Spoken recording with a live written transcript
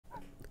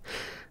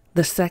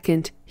The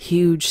second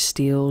huge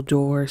steel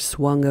door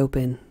swung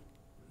open.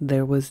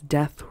 There was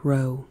death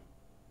row.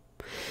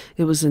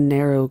 It was a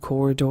narrow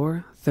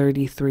corridor,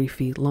 33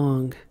 feet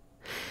long.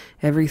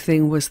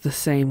 Everything was the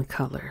same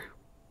color,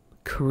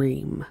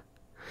 cream.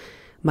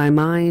 My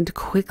mind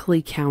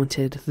quickly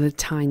counted the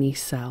tiny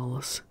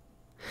cells.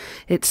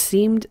 It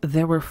seemed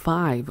there were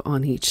 5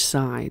 on each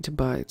side,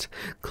 but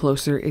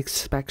closer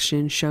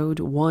inspection showed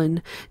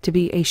one to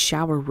be a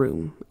shower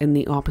room, and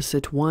the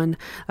opposite one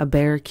a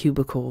bare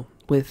cubicle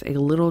with a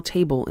little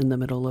table in the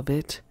middle of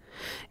it.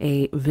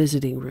 A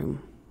visiting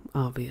room,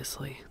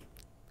 obviously.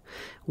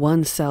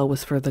 One cell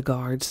was for the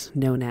guards,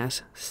 known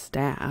as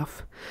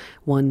staff,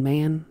 1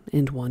 man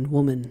and 1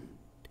 woman.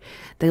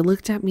 They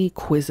looked at me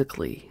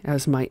quizzically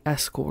as my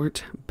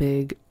escort,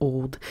 big,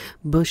 old,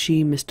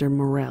 bushy Mr.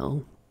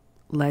 Morrell,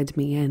 led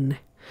me in.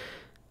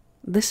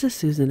 "This is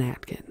Susan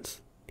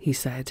Atkins," he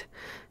said,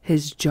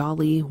 his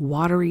jolly,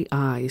 watery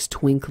eyes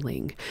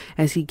twinkling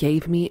as he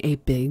gave me a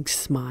big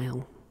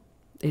smile.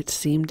 It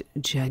seemed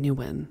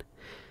genuine.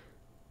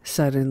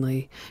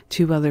 Suddenly,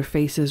 2 other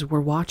faces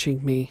were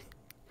watching me.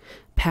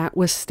 Pat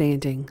was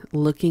standing,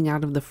 looking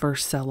out of the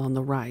first cell on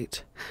the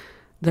right.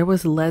 There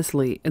was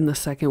Leslie in the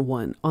second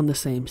one on the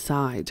same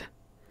side.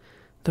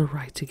 They're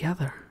right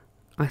together,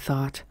 I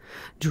thought,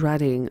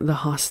 dreading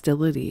the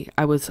hostility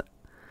I was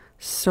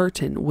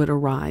certain would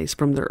arise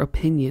from their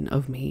opinion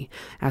of me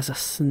as a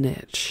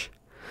snitch.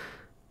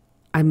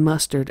 I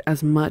mustered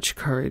as much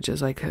courage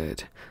as I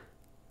could.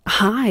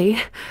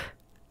 "Hi,"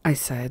 I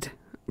said,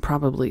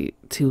 probably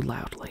too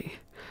loudly,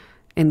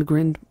 and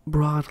grinned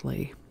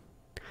broadly.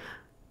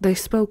 They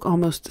spoke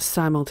almost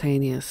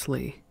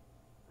simultaneously.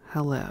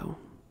 "Hello."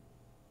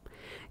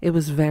 It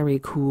was very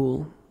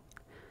cool.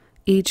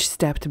 Each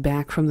stepped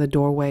back from the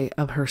doorway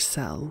of her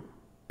cell.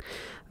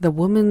 The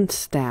woman's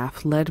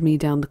staff led me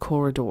down the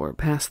corridor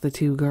past the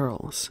 2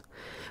 girls,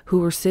 who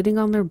were sitting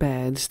on their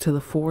beds to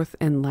the 4th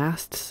and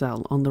last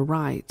cell on the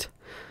right.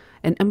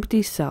 An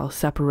empty cell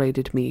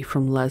separated me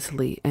from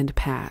Leslie and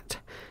Pat.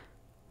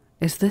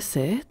 "Is this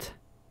it?"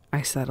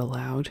 I said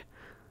aloud.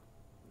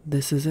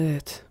 "This is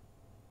it,"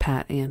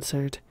 Pat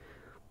answered.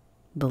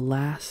 "The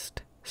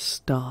last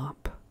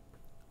stop."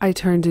 I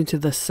turned into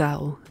the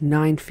cell,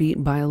 9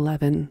 feet by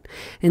 11,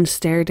 and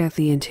stared at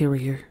the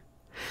interior.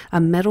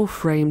 A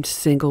metal-framed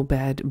single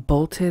bed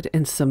bolted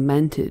and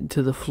cemented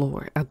to the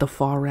floor at the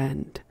far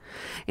end.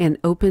 An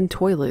open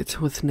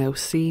toilet with no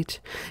seat,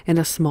 and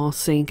a small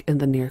sink in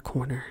the near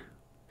corner.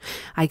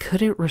 I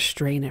couldn't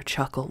restrain a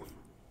chuckle.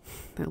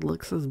 "It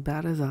looks as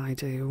bad as I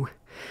do,"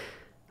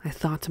 I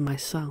thought to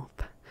myself.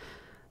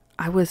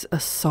 I was a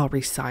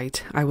sorry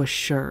sight, I was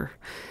sure,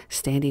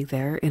 standing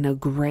there in a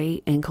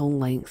gray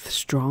ankle-length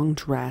strong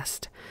dress,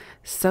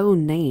 so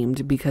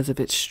named because of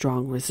its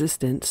strong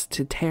resistance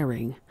to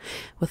tearing,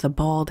 with a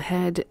bald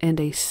head and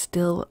a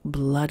still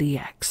bloody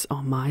X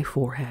on my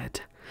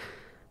forehead.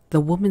 The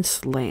woman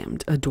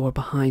slammed a door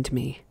behind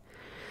me.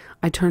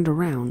 I turned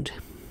around.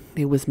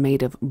 It was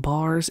made of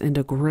bars and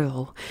a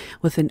grill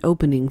with an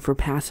opening for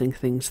passing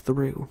things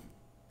through.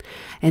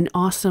 An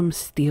awesome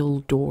steel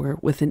door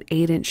with an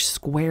 8-inch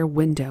square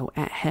window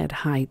at head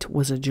height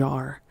was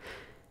ajar.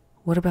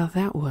 "What about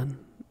that one?"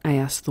 I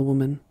asked the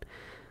woman.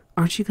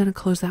 "Aren't you going to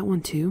close that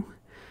one too?"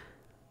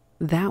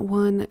 "That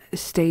one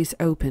stays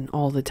open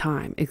all the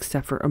time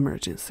except for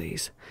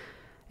emergencies.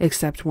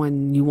 Except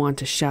when you want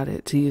to shut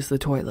it to use the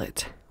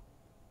toilet."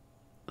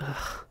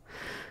 Ugh.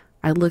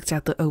 I looked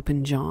at the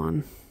open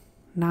john.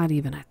 Not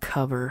even a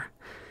cover.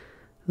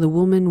 The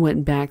woman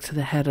went back to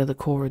the head of the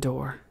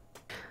corridor.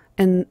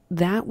 "And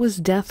that was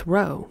Death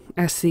Row,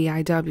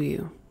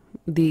 SCIW,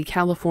 the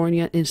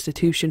California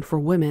Institution for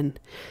Women.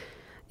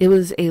 It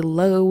was a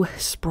low,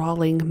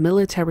 sprawling,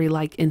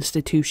 military-like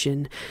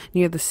institution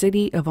near the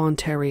city of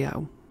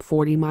Ontario,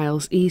 40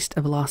 miles east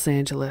of Los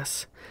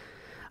Angeles.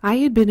 I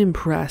had been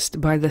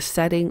impressed by the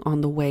setting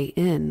on the way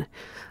in,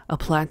 a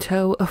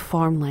plateau of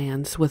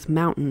farmlands with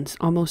mountains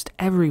almost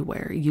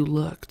everywhere you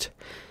looked.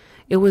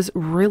 It was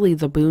really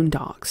the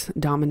boondocks,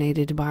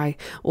 dominated by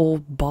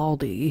Old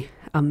Baldy,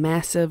 a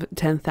massive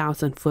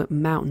 10,000-foot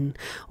mountain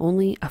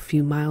only a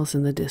few miles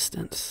in the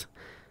distance.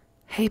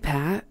 "Hey,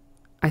 Pat,"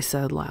 I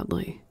said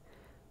loudly.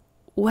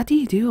 "What do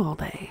you do all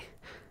day?"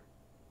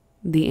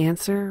 The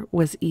answer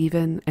was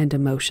even and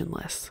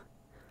emotionless.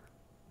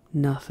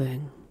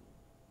 "Nothing."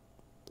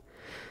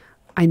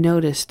 I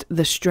noticed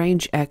the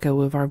strange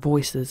echo of our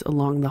voices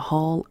along the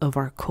hall of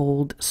our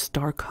cold,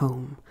 stark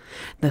home,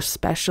 the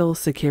Special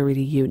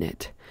Security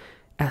Unit,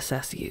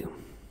 SSU.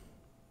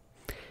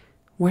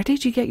 "Where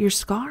did you get your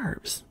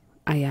scarves?"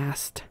 I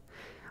asked.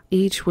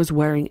 Each was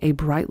wearing a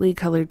brightly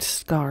colored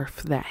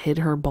scarf that hid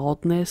her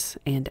baldness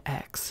and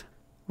X.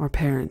 "Our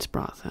parents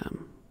brought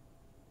them."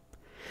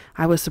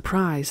 I was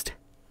surprised.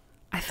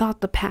 I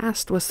thought the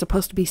past was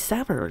supposed to be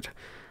severed,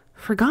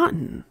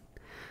 forgotten.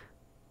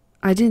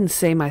 I didn't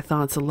say my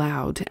thoughts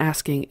aloud,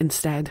 asking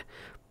instead,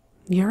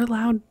 "You're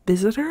allowed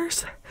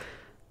visitors?"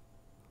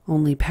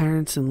 "Only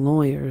parents and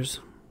lawyers,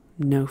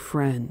 no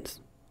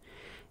friends.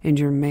 And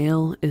your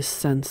mail is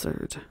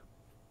censored."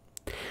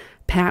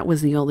 Pat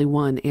was the only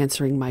one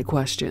answering my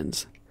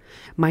questions.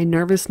 My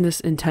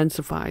nervousness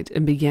intensified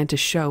and began to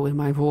show in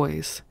my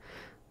voice.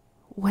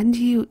 "When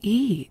do you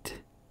eat?"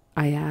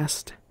 I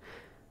asked.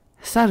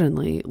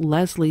 Suddenly,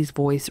 Leslie's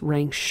voice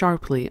rang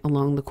sharply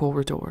along the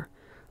corridor.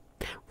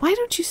 "Why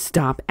don't you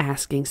stop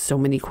asking so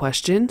many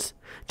questions?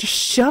 Just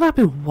shut up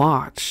and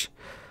watch."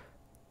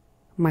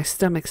 My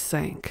stomach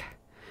sank.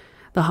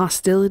 The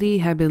hostility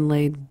had been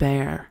laid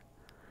bare.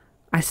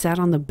 I sat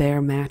on the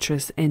bare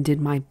mattress and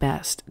did my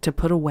best to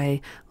put away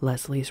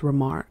Leslie's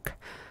remark.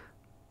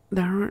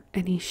 "There aren't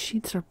any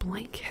sheets or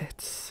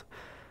blankets,"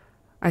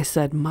 I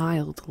said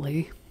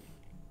mildly.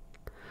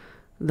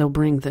 "They'll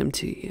bring them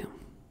to you."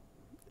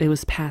 It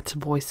was Pat's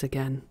voice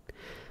again.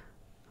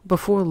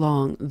 Before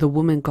long, the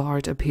woman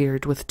guard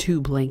appeared with 2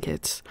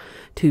 blankets,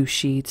 2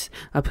 sheets,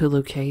 a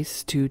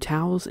pillowcase, 2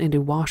 towels, and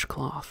a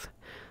washcloth.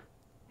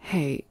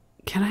 "Hey,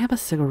 can I have a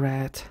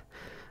cigarette?"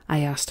 I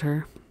asked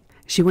her.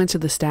 She went to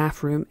the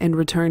staff room and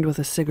returned with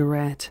a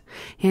cigarette,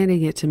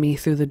 handing it to me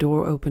through the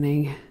door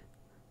opening.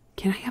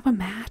 "Can I have a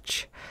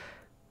match?"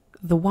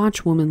 The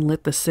watchwoman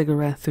lit the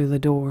cigarette through the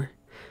door.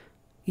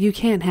 "You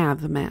can't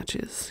have the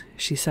matches,"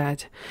 she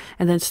said,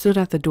 and then stood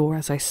at the door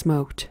as I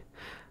smoked.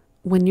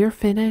 "When you're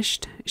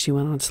finished," she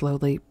went on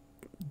slowly,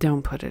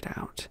 "don't put it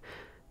out.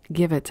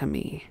 Give it to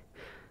me."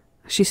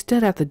 She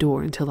stood at the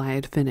door until I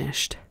had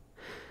finished.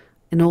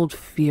 An old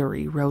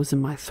fury rose in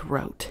my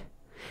throat,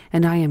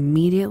 and I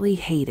immediately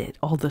hated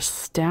all the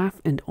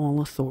staff and all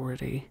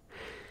authority.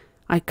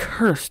 I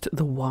cursed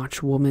the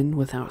watchwoman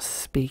without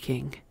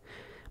speaking.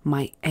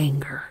 My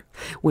anger,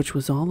 which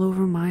was all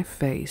over my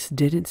face,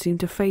 didn't seem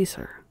to faze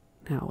her,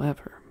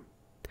 however.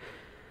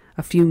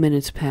 A few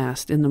minutes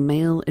passed, and the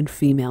male and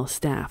female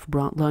staff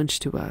brought lunch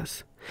to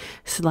us,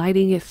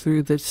 sliding it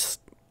through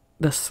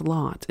the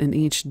slot in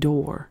each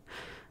door.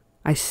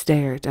 I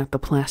stared at the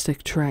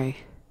plastic tray.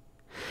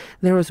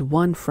 There was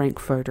 1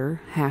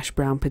 frankfurter, hash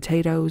brown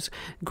potatoes,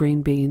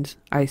 green beans,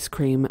 ice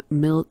cream,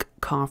 milk,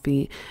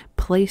 coffee,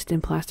 placed in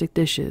plastic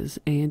dishes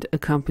and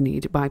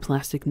accompanied by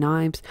plastic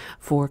knives,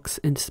 forks,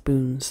 and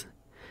spoons.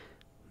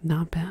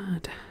 "Not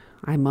bad,"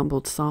 I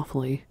mumbled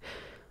softly.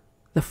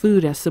 The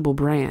food at Sybil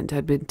Brand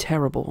had been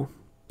terrible.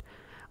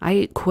 I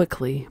ate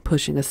quickly,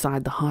 pushing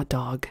aside the hot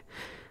dog.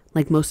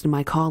 Like most of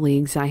my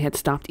colleagues, I had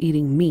stopped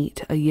eating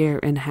meat a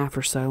year and a half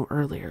or so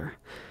earlier.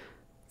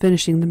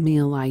 Finishing the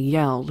meal, I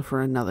yelled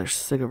for another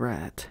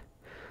cigarette.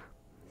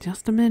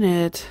 "Just a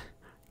minute,"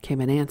 came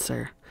an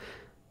answer.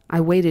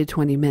 I waited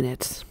 20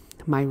 minutes,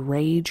 my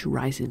rage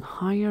rising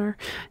higher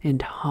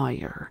and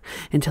higher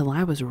until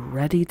I was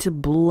ready to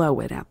blow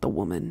it at the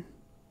woman.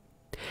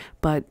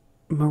 But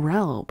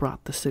Morel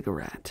brought the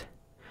cigarette.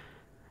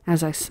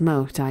 As I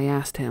smoked, I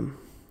asked him,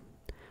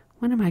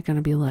 "When am I going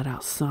to be let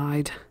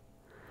outside?"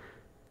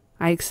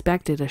 I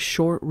expected a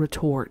short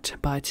retort,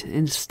 but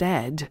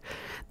instead,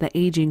 the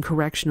aging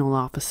correctional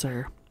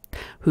officer,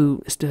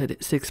 who stood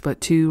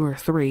 6'2" or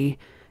 3"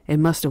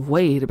 and must have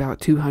weighed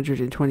about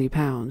 220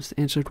 pounds,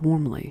 answered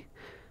warmly,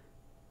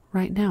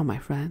 "Right now, my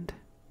friend."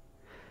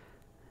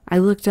 I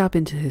looked up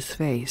into his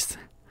face.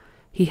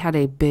 He had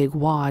a big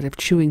wad of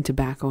chewing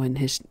tobacco in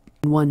his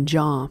one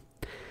jaw.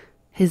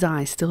 His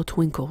eyes still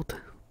twinkled.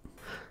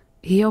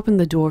 He opened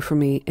the door for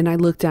me, and I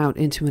looked out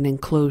into an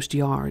enclosed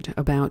yard,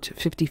 about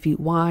 50 feet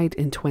wide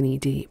and 20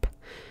 deep.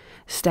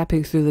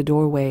 Stepping through the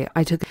doorway,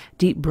 I took a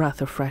deep breath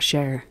of fresh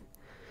air.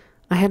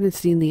 I hadn't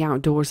seen the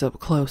outdoors up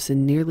close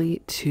in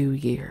nearly 2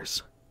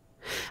 years.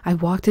 I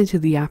walked into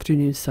the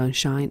afternoon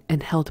sunshine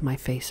and held my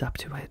face up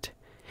to it.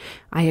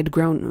 I had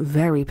grown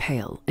very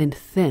pale and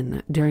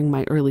thin during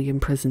my early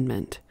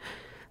imprisonment.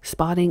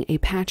 Spotting a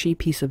patchy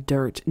piece of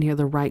dirt near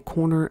the right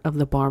corner of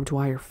the barbed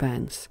wire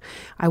fence,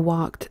 I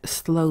walked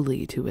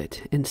slowly to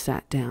it and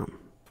sat down.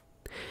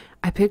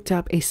 I picked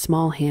up a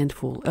small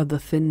handful of the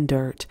thin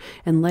dirt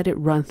and let it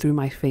run through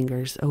my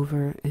fingers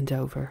over and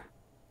over.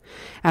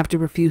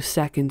 After a few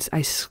seconds,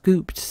 I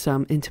scooped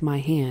some into my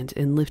hand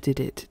and lifted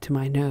it to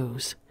my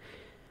nose.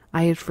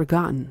 I had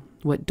forgotten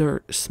what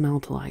dirt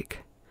smelled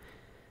like.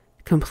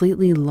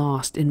 Completely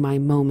lost in my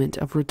moment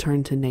of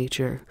return to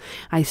nature,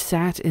 I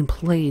sat and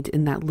played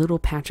in that little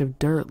patch of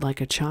dirt like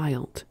a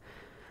child.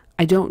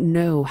 I don't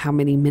know how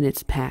many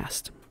minutes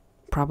passed,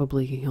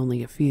 probably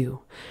only a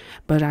few,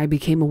 but I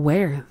became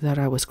aware that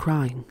I was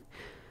crying.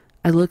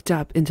 I looked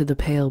up into the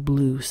pale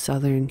blue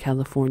Southern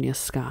California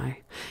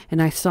sky,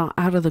 and I saw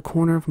out of the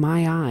corner of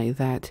my eye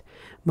that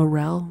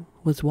Morel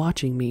was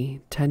watching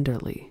me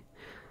tenderly.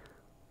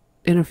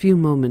 In a few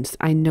moments,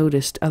 I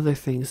noticed other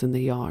things in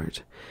the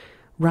yard.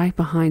 Right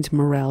behind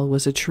Morel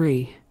was a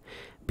tree,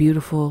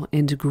 beautiful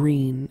and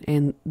green,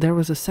 and there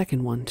was a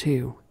second one,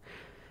 too.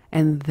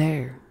 And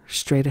there,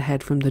 straight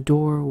ahead from the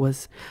door,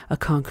 was a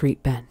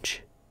concrete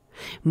bench.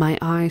 My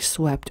eye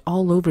swept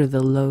all over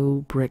the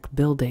low brick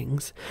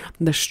buildings,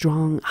 the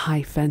strong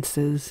high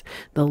fences,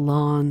 the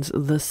lawns,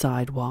 the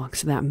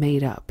sidewalks that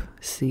made up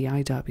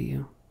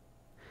CIW.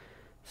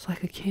 It's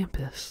like a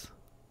campus,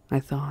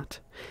 I thought.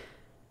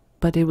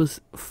 But it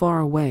was far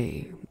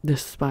away,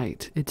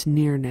 despite its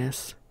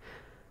nearness.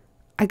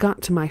 I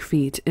got to my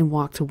feet and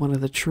walked to one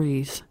of the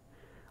trees.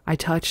 I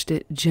touched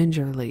it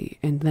gingerly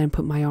and then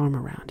put my arm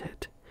around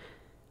it.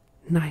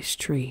 "Nice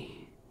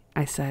tree,"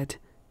 I said,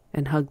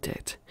 and hugged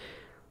it.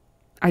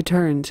 I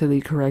turned to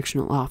the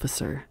correctional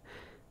officer.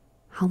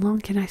 "How long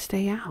can I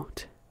stay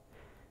out?"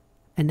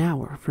 "An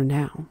hour for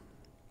now.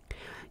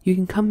 You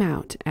can come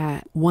out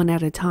at one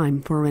at a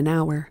time for an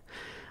hour,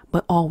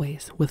 but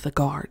always with a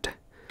guard."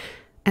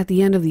 At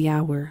the end of the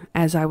hour,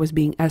 as I was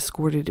being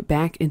escorted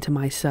back into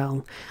my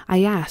cell,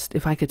 I asked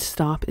if I could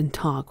stop and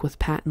talk with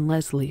Pat and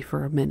Leslie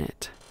for a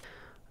minute.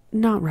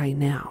 "Not right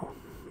now,"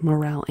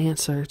 Morrell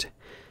answered.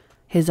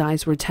 His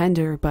eyes were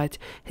tender, but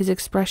his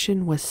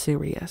expression was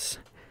serious.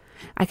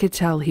 I could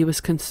tell he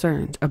was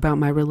concerned about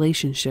my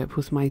relationship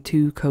with my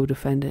two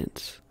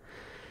co-defendants.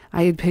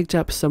 I had picked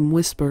up some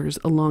whispers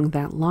along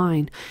that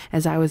line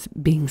as I was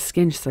being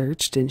skin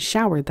searched and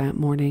showered that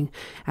morning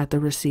at the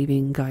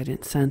receiving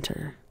guidance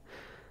center.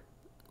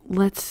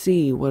 "Let's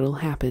see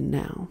what'll happen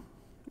now,"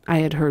 I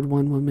had heard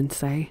one woman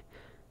say.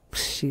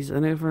 "She's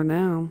in it for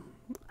now,"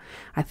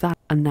 I thought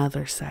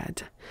another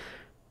said.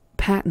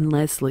 Pat and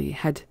Leslie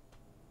had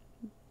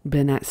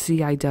been at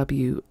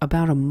CIW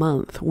about a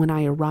month when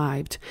I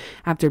arrived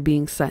after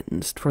being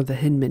sentenced for the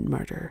Hinman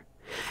murder,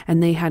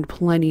 and they had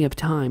plenty of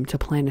time to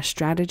plan a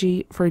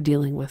strategy for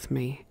dealing with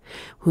me,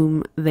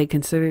 whom they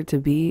considered to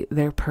be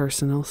their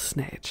personal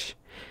snitch.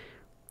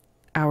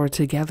 Our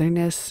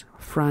togetherness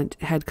front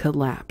had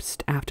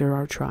collapsed after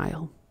our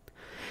trial.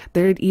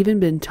 There had even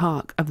been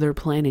talk of their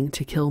planning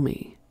to kill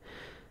me.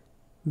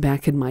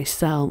 Back in my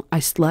cell, I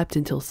slept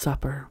until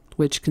supper,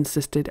 which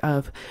consisted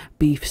of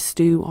beef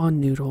stew on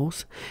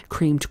noodles,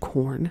 creamed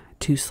corn,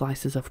 2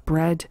 slices of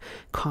bread,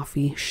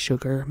 coffee,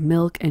 sugar,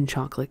 milk, and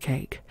chocolate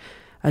cake.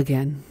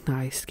 Again,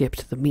 I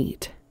skipped the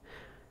meat.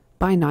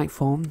 By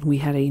nightfall, we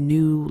had a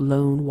new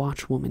lone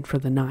watchwoman for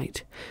the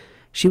night.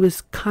 She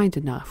was kind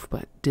enough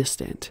but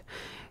distant,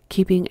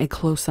 keeping a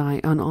close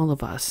eye on all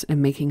of us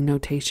and making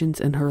notations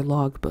in her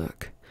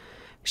logbook.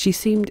 She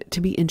seemed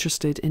to be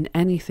interested in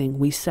anything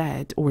we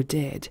said or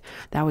did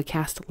that would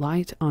cast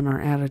light on our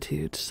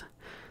attitudes.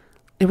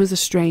 It was a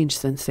strange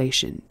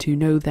sensation to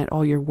know that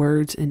all your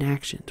words and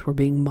actions were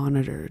being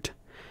monitored.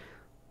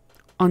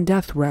 On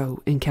death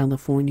row in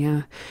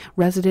California,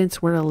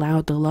 residents were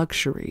allowed the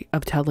luxury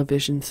of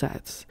television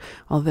sets,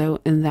 although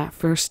in that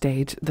first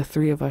stage the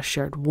 3 of us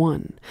shared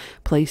one,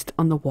 placed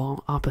on the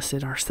wall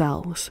opposite our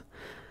cells.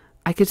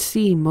 I could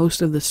see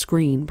most of the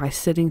screen by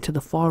sitting to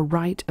the far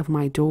right of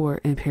my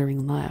door and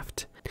peering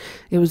left.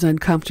 It was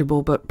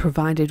uncomfortable but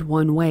provided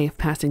one way of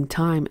passing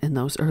time in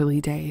those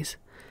early days.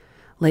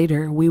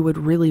 Later, we would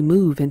really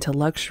move into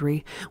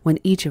luxury when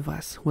each of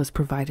us was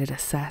provided a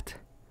set.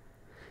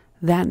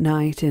 That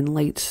night in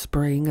late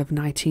spring of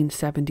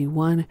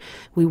 1971,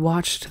 we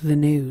watched the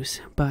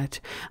news, but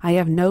I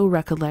have no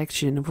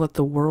recollection of what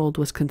the world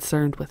was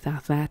concerned with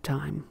at that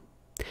time.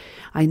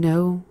 I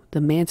know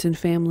the Manson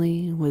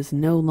family was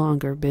no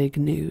longer big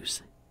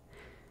news.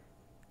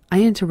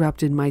 I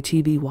interrupted my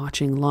TV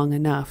watching long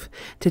enough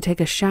to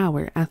take a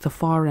shower at the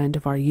far end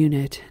of our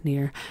unit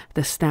near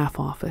the staff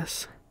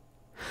office.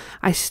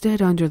 I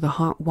stood under the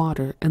hot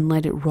water and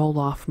let it roll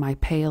off my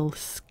pale,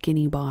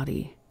 skinny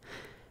body.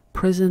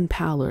 Prison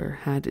pallor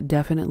had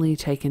definitely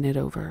taken it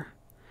over.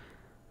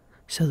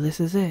 So this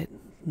is it,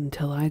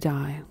 until I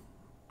die.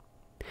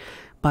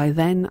 By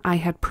then, I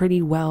had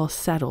pretty well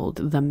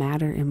settled the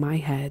matter in my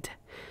head.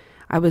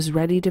 I was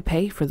ready to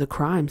pay for the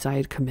crimes I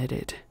had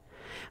committed.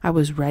 I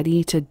was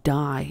ready to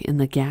die in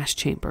the gas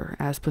chamber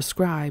as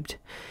prescribed,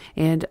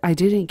 and I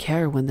didn't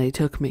care when they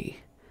took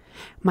me.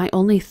 My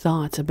only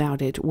thoughts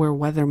about it were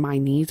whether my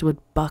knees would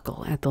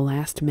buckle at the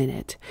last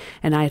minute,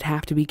 and I'd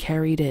have to be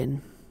carried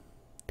in.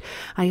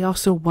 I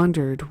also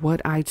wondered what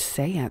I'd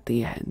say at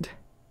the end.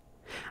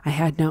 I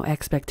had no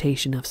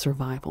expectation of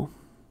survival.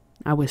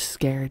 I was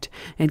scared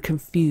and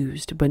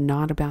confused, but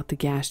not about the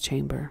gas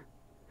chamber.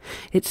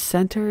 It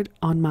centered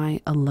on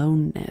my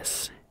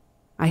aloneness.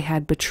 I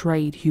had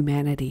betrayed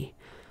humanity.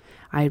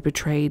 I had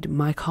betrayed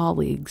my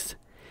colleagues,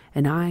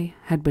 and I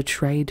had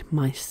betrayed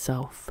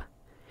myself.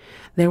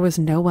 There was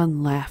no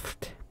one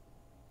left.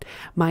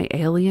 My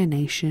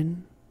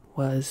alienation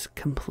was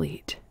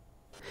complete.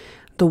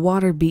 The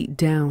water beat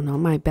down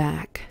on my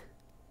back.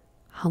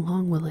 How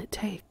long will it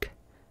take?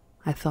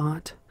 I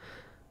thought.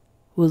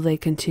 Will they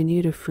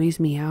continue to freeze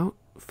me out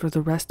for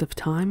the rest of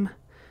time?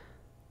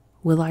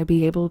 Will I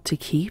be able to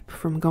keep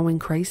from going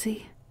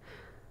crazy?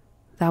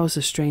 That was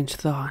a strange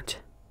thought.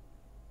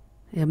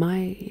 Am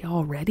I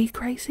already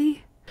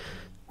crazy?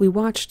 We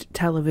watched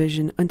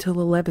television until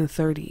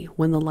 11:30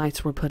 when the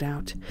lights were put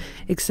out,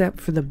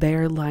 except for the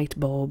bare light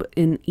bulb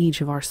in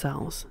each of our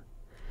cells.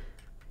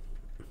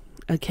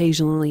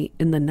 Occasionally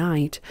in the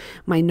night,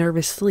 my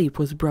nervous sleep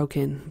was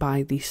broken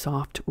by the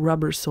soft,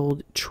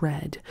 rubber-soled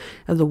tread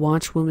of the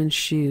watchwoman's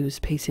shoes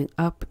pacing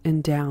up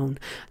and down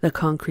the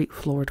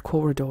concrete-floored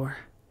corridor.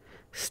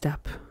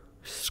 Step,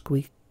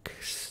 squeak,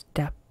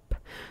 step,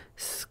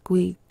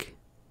 squeak,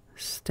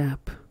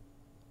 step,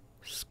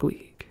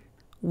 squeak.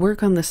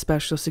 Work on the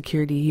Special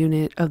Security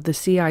Unit of the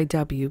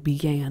CIW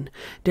began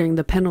during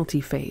the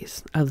penalty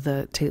phase of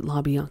the Tate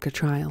LaBianca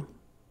trial.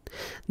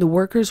 The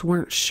workers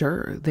weren't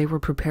sure they were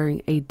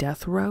preparing a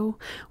death row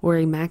or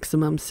a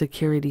maximum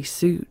security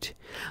suit,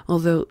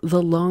 although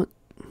the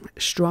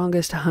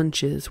strongest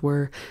hunches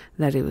were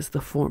that it was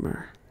the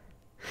former.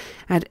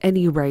 At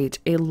any rate,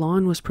 a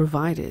lawn was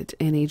provided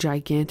and a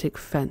gigantic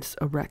fence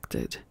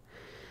erected.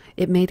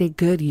 It made a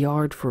good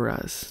yard for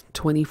us,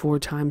 24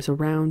 times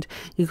around,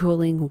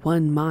 equaling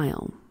 1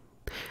 mile.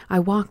 I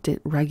walked it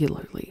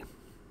regularly.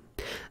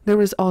 There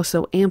was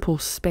also ample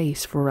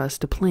space for us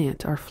to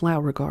plant our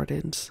flower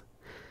gardens.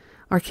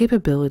 Our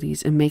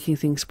capabilities in making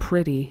things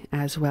pretty,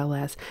 as well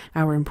as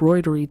our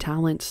embroidery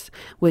talents,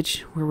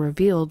 which were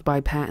revealed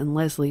by Pat and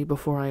Leslie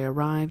before I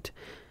arrived,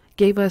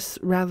 gave us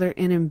rather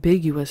an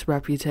ambiguous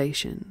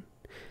reputation.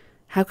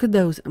 How could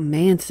those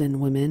Manson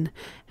women,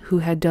 who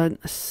had done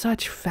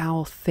such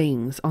foul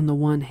things on the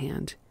one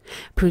hand,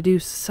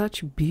 produce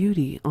such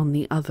beauty on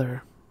the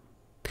other?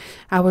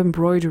 Our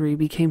embroidery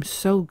became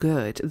so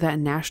good that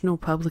national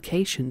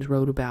publications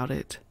wrote about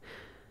it.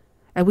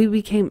 And we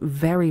became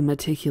very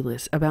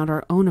meticulous about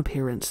our own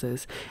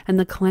appearances and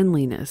the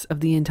cleanliness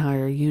of the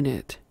entire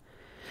unit.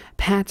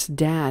 Pat's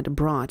dad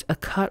brought a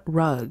cut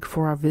rug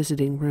for our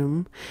visiting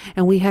room,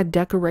 and we had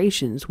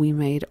decorations we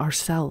made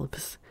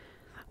ourselves.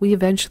 We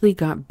eventually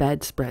got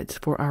bedspreads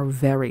for our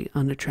very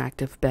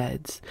unattractive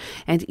beds,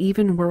 and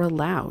even were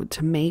allowed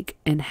to make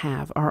and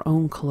have our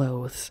own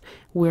clothes,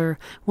 where,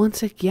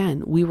 once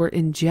again, we were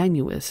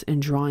ingenious in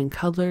drawing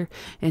color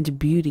and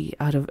beauty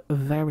out of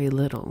very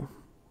little.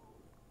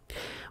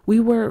 We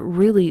were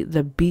really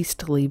the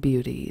beastly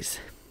beauties.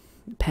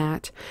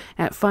 Pat,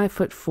 at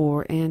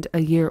 5'4" and a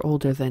year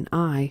older than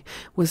I,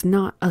 was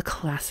not a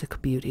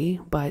classic beauty,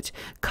 but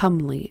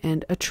comely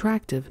and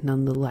attractive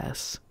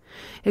nonetheless,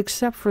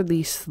 except for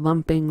the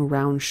slumping,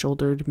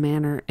 round-shouldered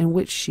manner in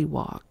which she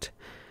walked.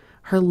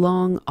 Her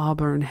long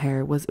auburn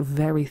hair was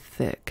very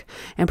thick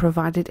and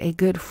provided a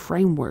good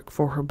framework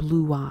for her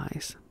blue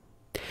eyes.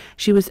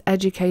 She was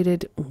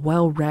educated,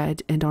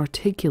 well-read, and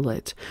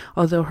articulate,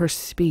 although her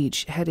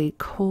speech had a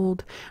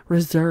cold,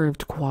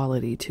 reserved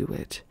quality to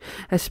it,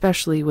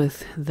 especially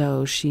with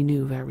those she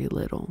knew very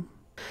little.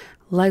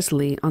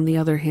 Leslie, on the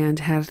other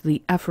hand, had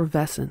the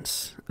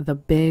effervescence, the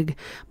big,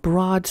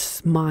 broad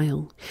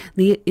smile,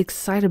 the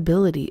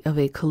excitability of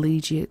a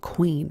collegiate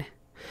queen.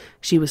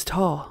 She was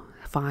tall,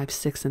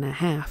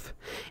 5'6½",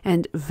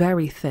 and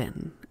very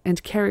thin,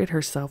 and carried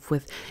herself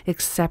with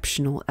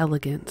exceptional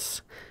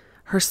elegance.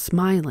 Her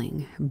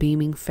smiling,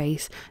 beaming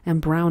face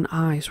and brown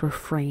eyes were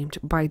framed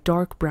by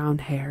dark brown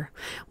hair,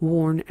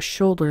 worn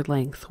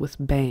shoulder-length with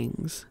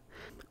bangs.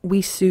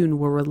 We soon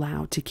were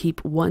allowed to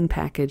keep 1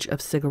 package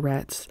of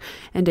cigarettes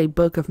and a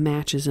book of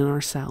matches in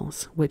our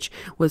cells, which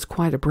was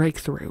quite a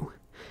breakthrough.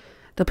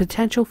 The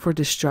potential for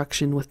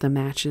destruction with the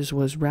matches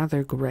was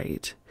rather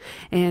great,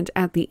 and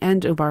at the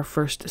end of our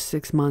first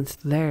 6 months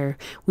there,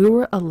 we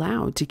were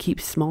allowed to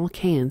keep small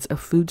cans of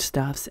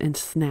foodstuffs and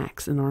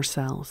snacks in our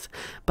cells,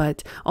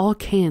 but all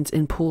cans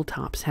and pool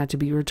tops had to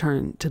be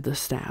returned to the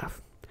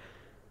staff.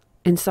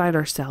 Inside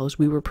our cells,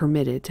 we were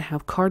permitted to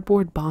have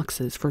cardboard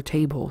boxes for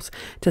tables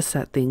to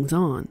set things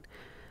on.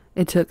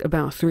 It took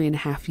about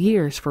 3.5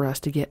 years for us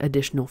to get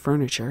additional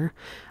furniture,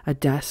 a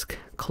desk,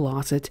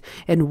 closet,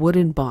 and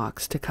wooden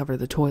box to cover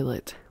the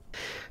toilet.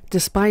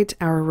 Despite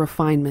our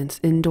refinements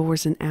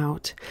indoors and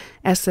out,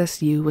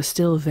 SSU was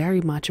still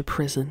very much a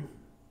prison.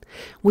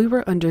 We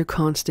were under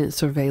constant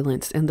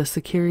surveillance and the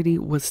security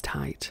was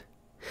tight.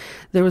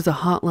 There was a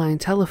hotline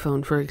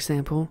telephone, for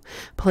example,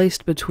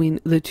 placed between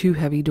the 2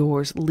 heavy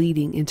doors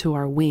leading into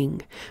our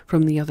wing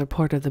from the other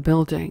part of the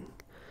building.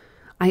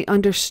 I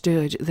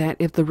understood that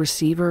if the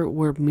receiver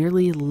were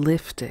merely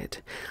lifted,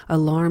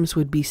 alarms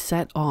would be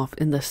set off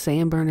in the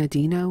San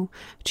Bernardino,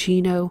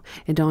 Chino,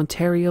 and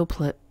Ontario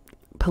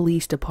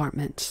police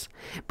departments,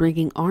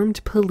 bringing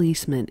armed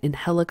policemen in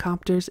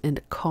helicopters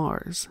and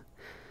cars.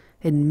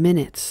 In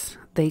minutes,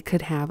 they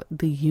could have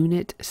the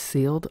unit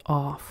sealed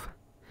off.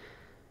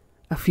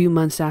 A few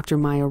months after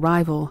my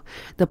arrival,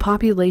 the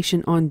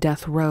population on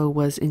death row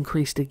was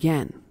increased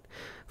again.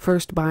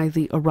 First by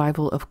the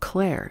arrival of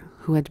Claire,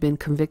 who had been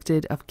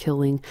convicted of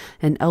killing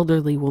an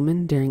elderly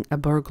woman during a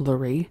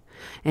burglary,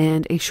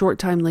 and a short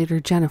time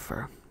later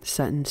Jennifer,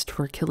 sentenced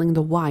for killing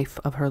the wife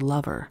of her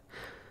lover.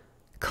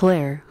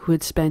 Claire, who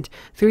had spent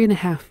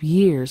 3.5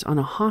 years on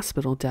a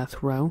hospital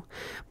death row,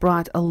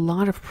 brought a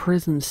lot of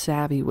prison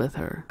savvy with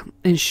her.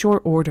 In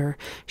short order,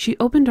 she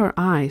opened our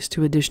eyes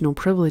to additional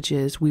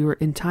privileges we were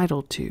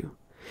entitled to.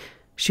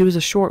 She was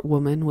a short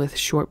woman with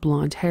short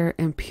blonde hair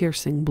and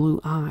piercing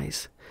blue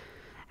eyes.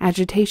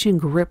 Agitation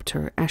gripped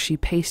her as she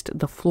paced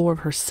the floor of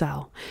her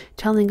cell,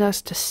 telling us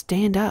to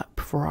stand up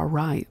for our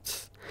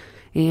rights.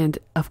 And,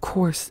 of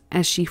course,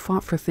 as she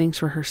fought for things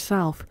for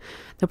herself,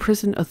 the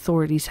prison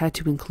authorities had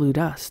to include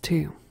us,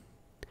 too.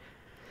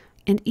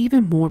 And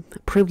even more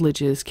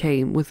privileges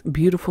came with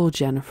beautiful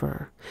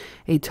Jennifer,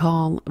 a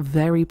tall,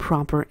 very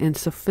proper and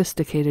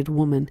sophisticated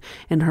woman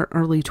in her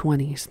early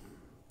 20s.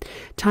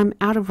 Time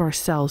out of our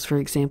cells, for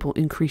example,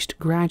 increased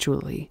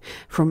gradually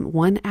from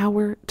 1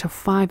 hour to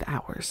 5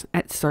 hours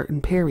at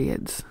certain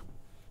periods.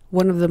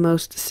 One of the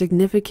most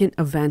significant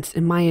events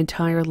in my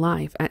entire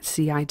life at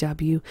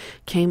CIW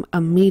came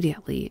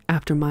immediately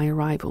after my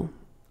arrival.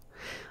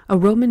 A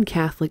Roman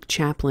Catholic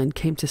chaplain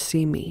came to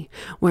see me,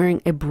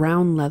 wearing a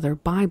brown leather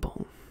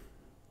Bible.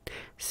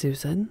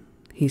 "Susan,"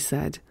 he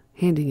said,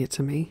 handing it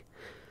to me,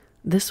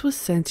 "this was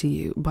sent to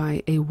you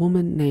by a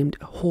woman named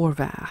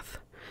Horvath.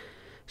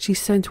 She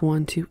sent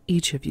one to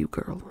each of you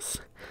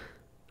girls."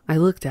 I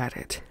looked at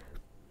it.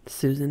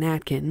 Susan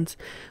Atkins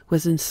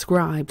was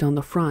inscribed on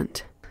the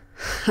front.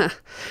 "Ha,"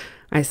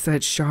 I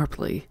said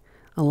sharply.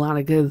 "A lot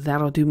of good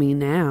that'll do me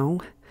now."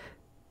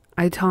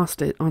 I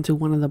tossed it onto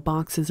one of the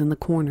boxes in the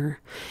corner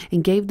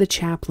and gave the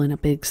chaplain a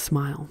big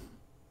smile.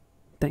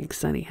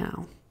 "Thanks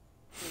anyhow."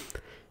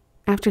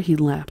 After he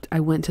left, I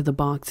went to the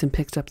box and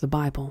picked up the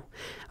Bible,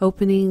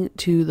 opening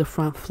to the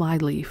front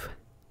flyleaf.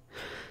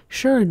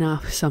 Sure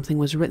enough, something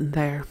was written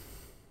there.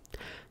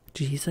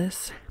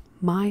 "Jesus,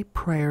 my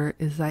prayer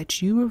is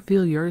that you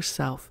reveal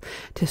yourself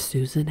to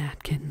Susan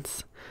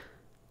Atkins."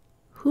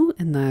 Who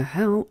in the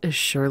hell is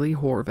Shirley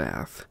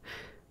Horvath?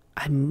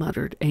 I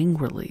muttered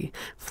angrily,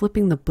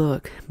 flipping the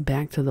book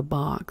back to the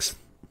box.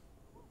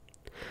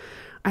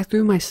 I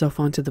threw myself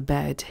onto the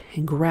bed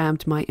and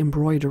grabbed my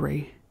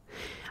embroidery.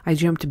 I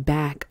jumped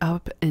back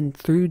up and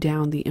threw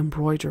down the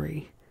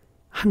embroidery.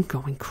 I'm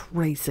going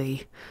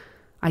crazy.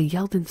 I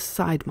yelled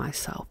inside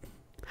myself.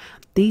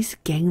 These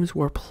games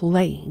we're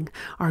playing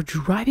are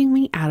driving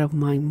me out of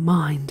my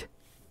mind.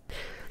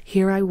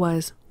 Here I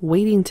was,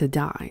 waiting to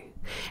die,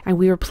 and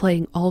we were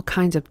playing all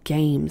kinds of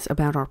games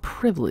about our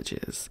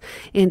privileges,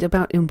 and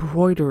about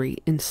embroidery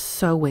and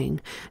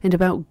sewing, and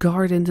about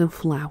gardens and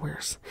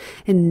flowers,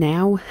 and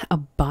now a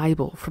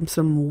Bible from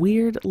some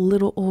weird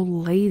little old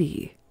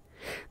lady.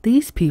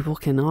 These people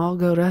can all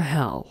go to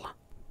hell.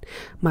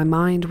 My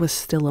mind was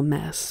still a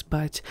mess,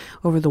 but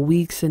over the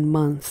weeks and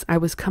months, I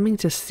was coming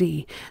to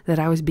see that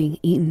I was being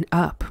eaten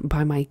up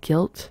by my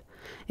guilt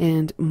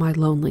and my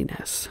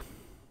loneliness.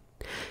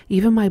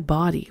 Even my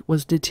body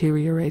was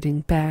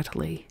deteriorating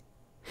badly.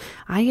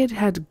 I had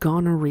had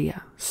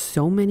gonorrhea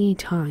so many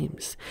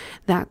times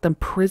that the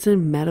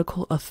prison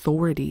medical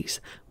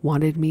authorities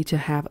wanted me to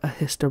have a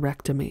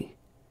hysterectomy.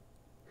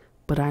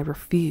 But I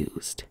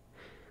refused,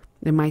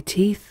 and my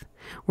teeth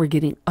were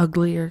getting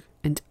uglier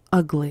and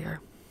uglier.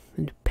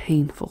 And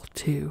painful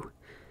too.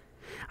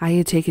 I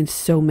had taken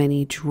so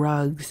many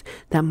drugs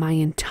that my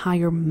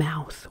entire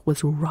mouth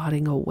was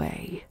rotting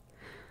away.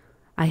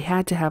 I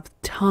had to have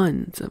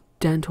tons of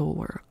dental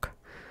work.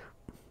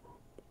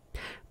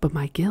 But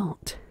my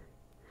guilt,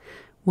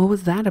 what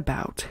was that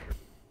about?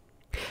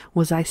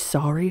 Was I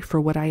sorry for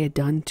what I had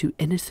done to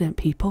innocent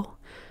people?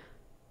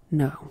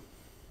 No.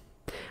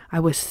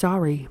 I was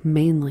sorry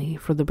mainly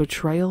for the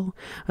betrayal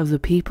of the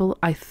people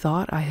I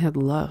thought I had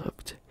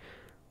loved.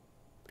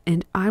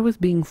 And I was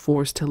being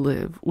forced to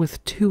live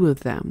with two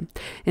of them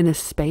in a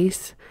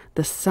space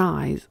the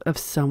size of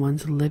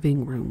someone's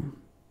living room.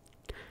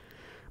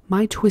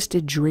 My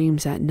twisted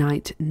dreams at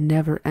night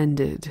never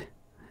ended.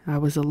 I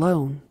was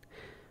alone.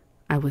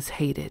 I was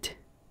hated.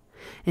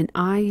 And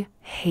I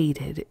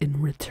hated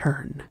in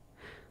return.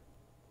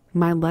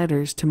 My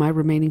letters to my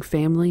remaining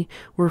family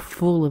were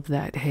full of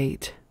that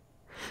hate,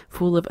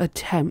 full of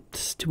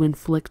attempts to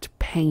inflict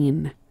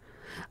pain.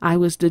 I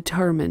was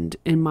determined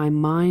in my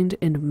mind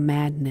and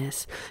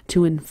madness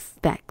to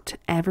infect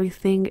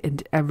everything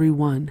and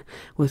everyone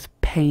with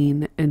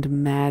pain and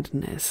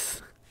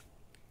madness.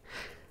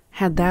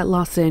 Had that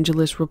Los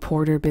Angeles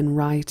reporter been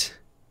right?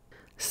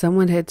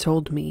 Someone had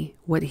told me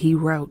what he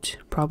wrote,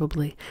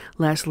 probably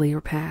Leslie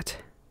or Pat.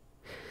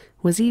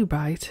 Was he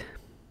right?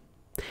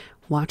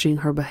 Watching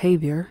her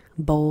behavior,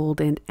 bold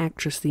and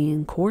actressy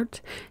in court,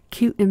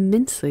 cute and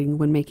mincing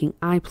when making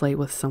eye play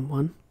with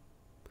someone,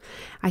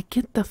 I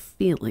get the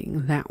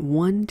feeling that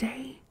one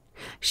day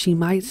she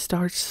might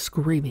start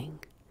screaming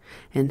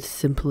and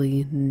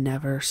simply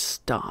never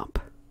stop.